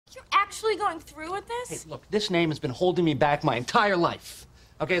You're actually going through with this? Hey, look, this name has been holding me back my entire life.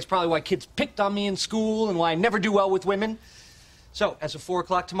 Okay, it's probably why kids picked on me in school and why I never do well with women. So, as of 4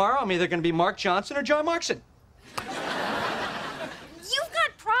 o'clock tomorrow, I'm either going to be Mark Johnson or John Markson. You've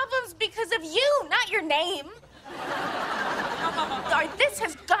got problems because of you, not your name. All right, this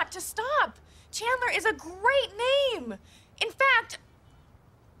has got to stop. Chandler is a great name. In fact,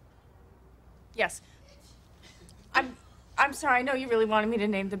 yes. I'm sorry. I know you really wanted me to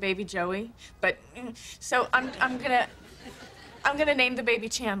name the baby Joey, but so I'm gonna name the baby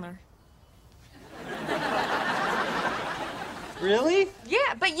Chandler. Really?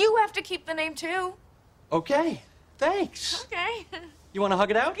 Yeah, but you have to keep the name too. Okay, thanks. Okay. You want to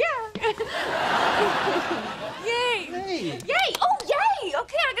hug it out? Yeah. Yay. Hey. Yay. Oh, yay.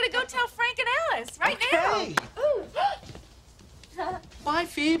 Okay, I'm gonna go tell Frank and Alice right Okay. now. Ooh. Bye,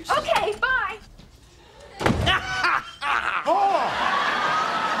 Phoebes. Okay, bye. Oh!